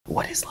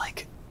is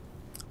like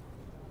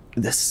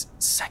this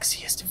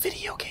sexiest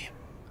video game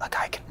a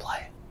guy can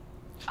play?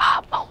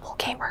 Mobile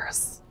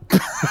gamers.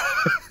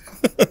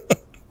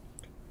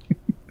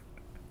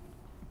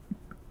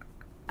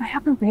 I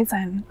have a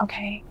reason,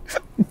 okay?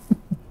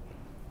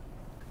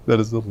 That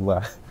is the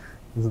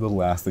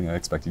last thing I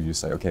expected you to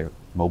say. Okay,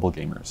 mobile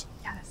gamers.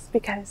 Yes,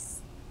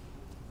 because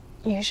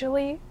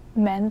usually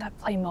men that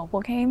play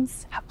mobile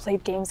games have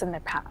played games in their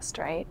past,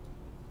 right?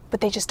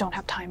 But they just don't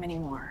have time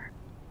anymore.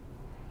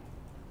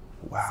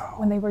 Wow.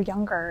 When they were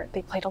younger,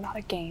 they played a lot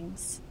of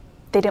games.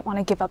 They didn't want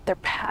to give up their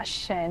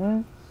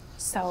passion,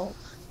 so...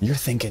 You're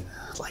thinking,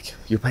 like,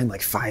 you're playing like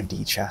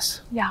 5D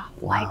chess. Yeah,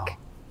 Wow. like,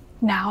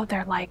 now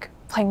they're like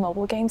playing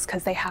mobile games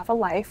because they have a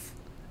life,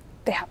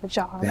 they have a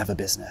job. They have a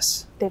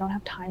business. They don't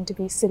have time to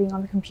be sitting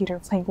on the computer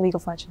playing League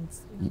of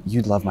Legends.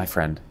 You'd love my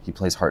friend. He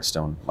plays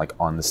Hearthstone, like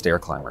on the stair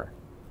climber.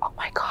 Oh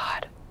my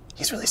God,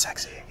 He's really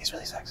sexy. He's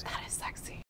really sexy. that is sexy.